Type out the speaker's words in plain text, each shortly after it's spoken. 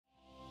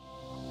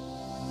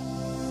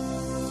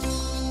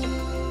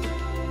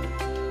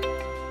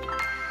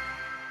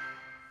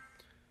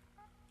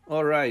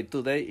All right,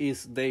 today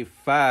is day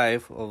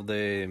 5 of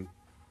the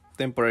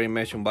temporary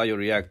immersion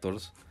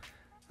bioreactors.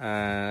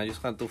 I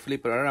just had to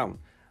flip it around.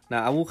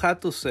 Now I would have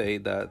to say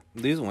that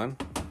this one,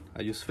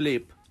 I just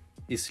flip,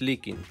 is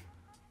leaking.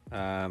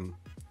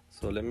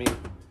 So let me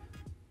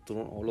turn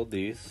all of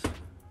this.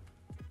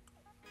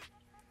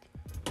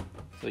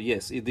 So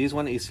yes, this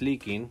one is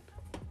leaking.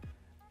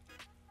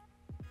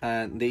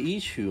 And the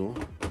issue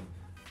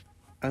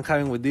I'm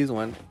having with this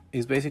one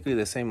is basically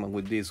the same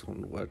with this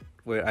one,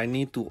 where I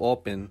need to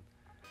open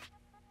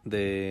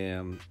the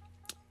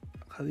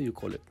how do you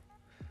call it?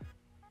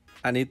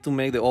 I need to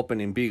make the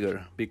opening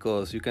bigger,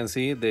 because you can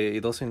see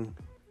it doesn't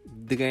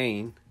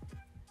drain.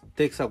 It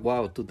takes a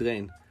while to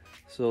drain.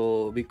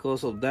 So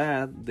because of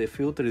that, the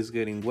filter is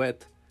getting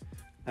wet,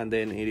 and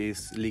then it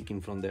is leaking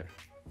from there.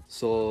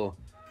 So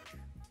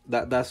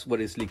that's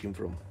what it's leaking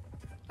from,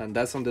 and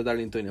that's on the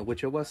Darlingtonia,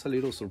 which I was a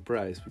little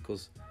surprised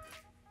because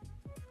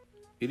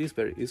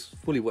it's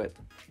fully wet.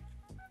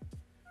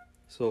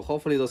 So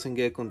hopefully it doesn't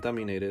get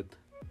contaminated.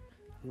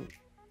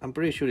 I'm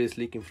pretty sure it's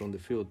leaking from the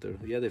filter.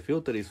 Yeah, the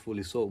filter is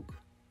fully soaked.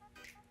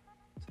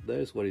 So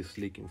there's where it's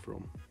leaking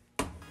from.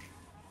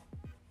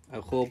 I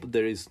hope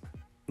there is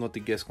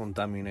nothing gets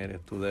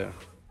contaminated to there.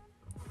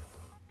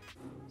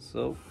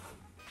 So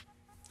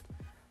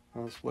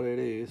that's what it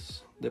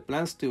is. The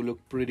plants still look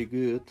pretty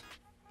good.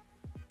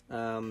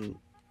 I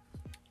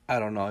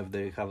don't know if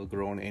they have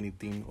grown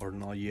anything or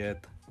not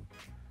yet.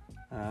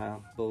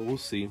 But we'll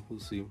see.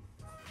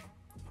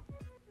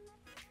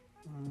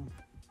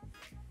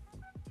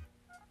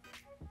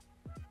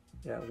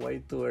 Yeah,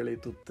 way too early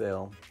to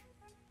tell.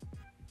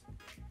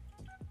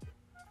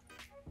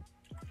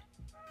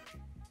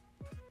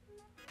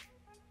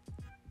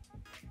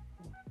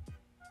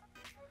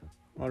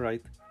 All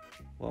right,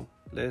 well,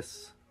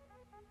 let's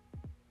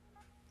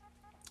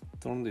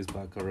turn this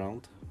back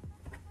around.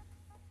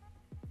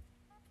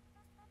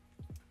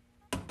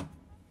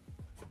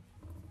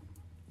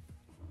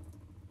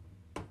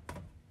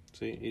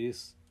 See,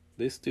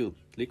 the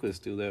liquid is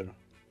still there.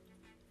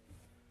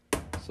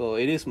 So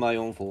it is my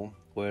own fault,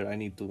 where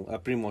I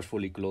pretty much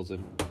fully close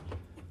them.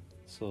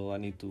 So I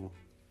need to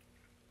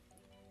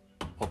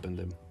open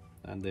them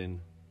and then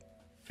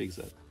fix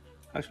that.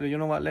 Actually, you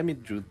know what? Let me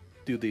do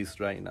this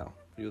right now.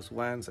 Just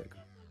 1 second.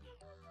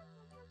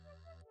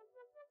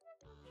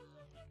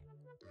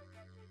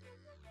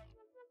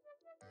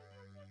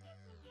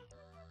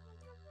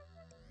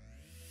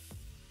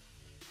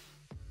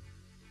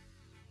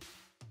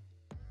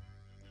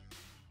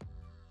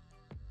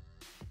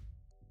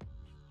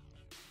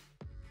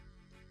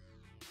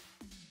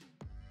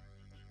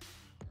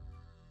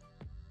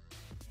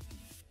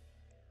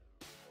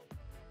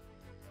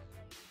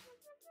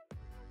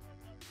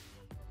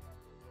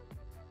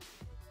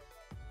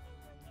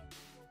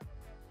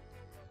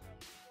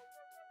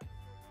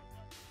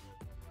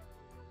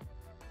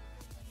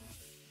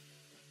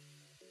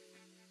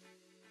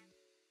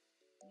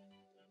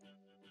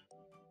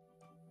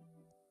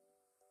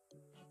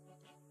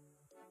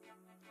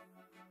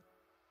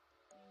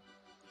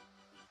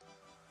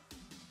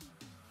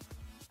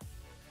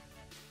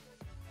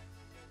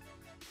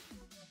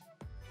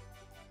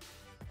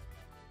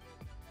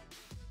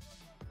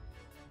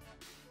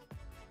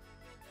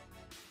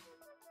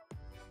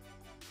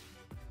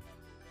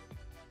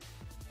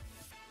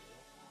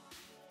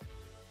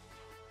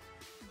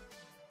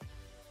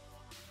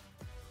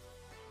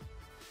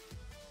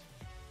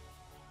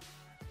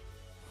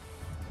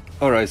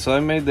 Alright, so I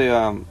made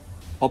the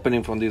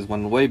opening from this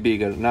one way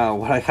bigger. Now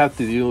what I have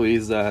to do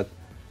is that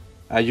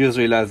I just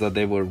realized that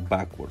they were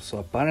backwards. So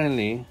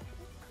apparently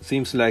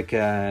seems like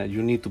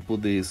you need to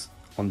put this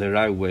on the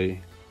right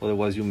way,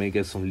 otherwise you may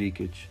get some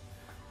leakage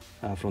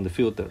from the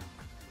filter.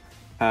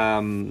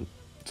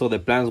 So the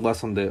plant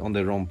was on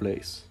the wrong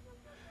place.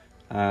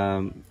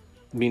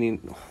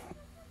 Meaning,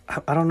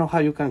 I don't know how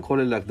you can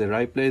call it like the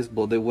right place,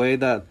 but the way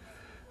that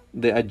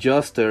the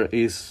adjuster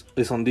is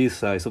on this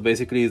side. So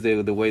basically it's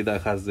the way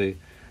that has the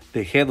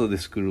head of the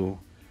screw.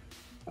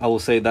 I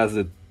would say that's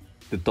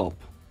the top,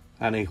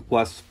 and it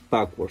was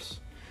backwards.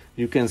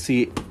 You can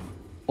see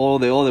all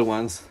the other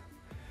ones,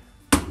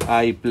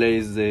 I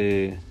placed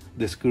the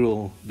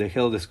screw, the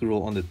head of the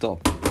screw on the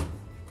top.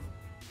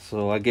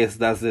 So I guess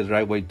that's the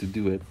right way to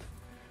do it,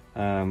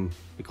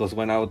 because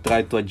when I would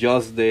try to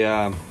adjust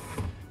the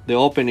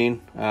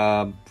opening,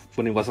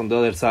 when it was on the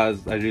other side,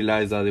 I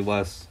realized that it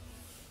was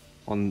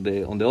on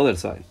the other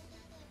side.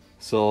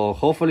 So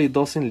hopefully it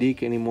doesn't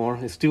leak anymore.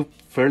 It's still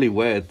fairly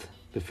wet.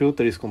 The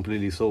filter is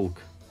completely soaked.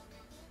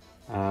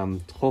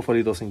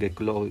 Hopefully it doesn't get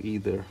clogged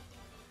either.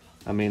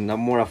 I mean,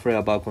 I'm more afraid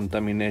about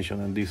contamination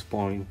at this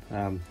point.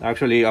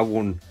 Actually, I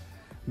wouldn't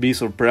be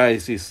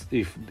surprised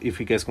if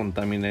it gets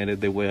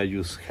contaminated the way I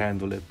just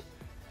handle it.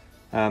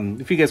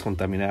 If it gets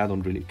contaminated, I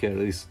don't really care.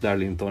 It's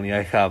Darlingtonia.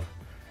 I have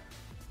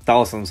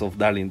thousands of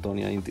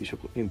Darlingtonia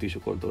in tissue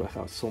culture. I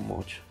have so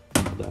much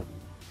of that.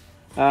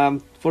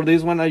 For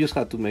this one, I just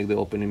had to make the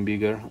opening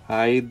bigger.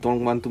 I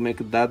don't want to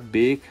make it that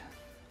big.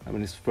 I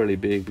mean, it's fairly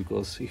big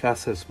because it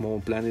has a small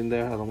plant in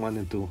there. I don't want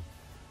it to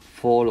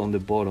fall on the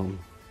bottom.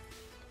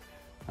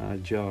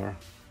 jar.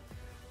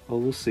 Well,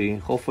 we'll see.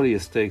 Hopefully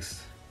it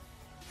stays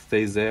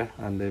there,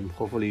 and then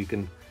hopefully you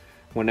can,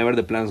 whenever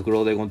the plants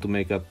grow, they're going to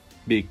make a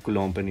big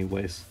clump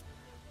anyways.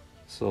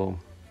 So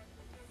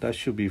that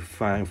should be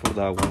fine for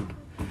that one.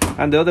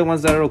 And the other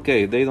ones that are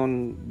okay, they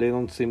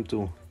don't seem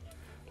to,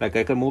 like,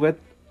 I can move it,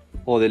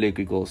 all the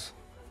liquid goes.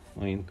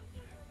 I mean,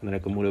 and then I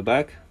can move it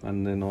back,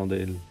 and then all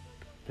the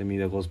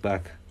media goes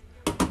back.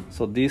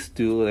 So these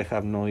two, they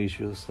have no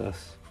issues.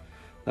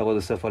 That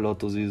was the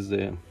cephalotus, is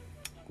the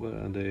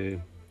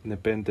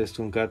Nepenthes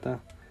truncata.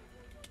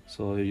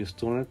 So you just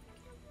turn it,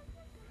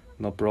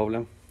 no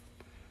problem.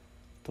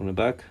 Turn it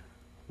back,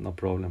 no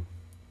problem.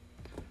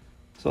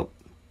 So,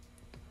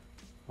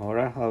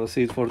 alright, I will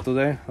see it for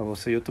today. I will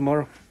see you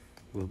tomorrow.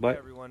 Goodbye. Hey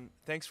everyone,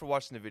 thanks for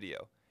watching the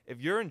video.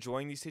 If you're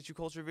enjoying these tissue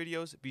culture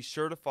videos, be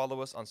sure to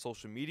follow us on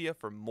social media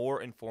for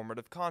more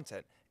informative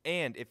content.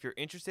 And if you're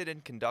interested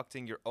in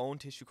conducting your own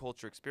tissue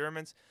culture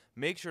experiments,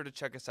 make sure to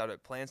check us out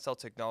at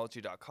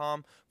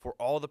plantcelltechnology.com for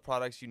all the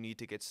products you need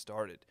to get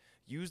started.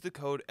 Use the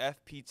code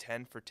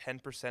FP10 for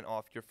 10%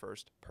 off your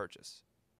first purchase.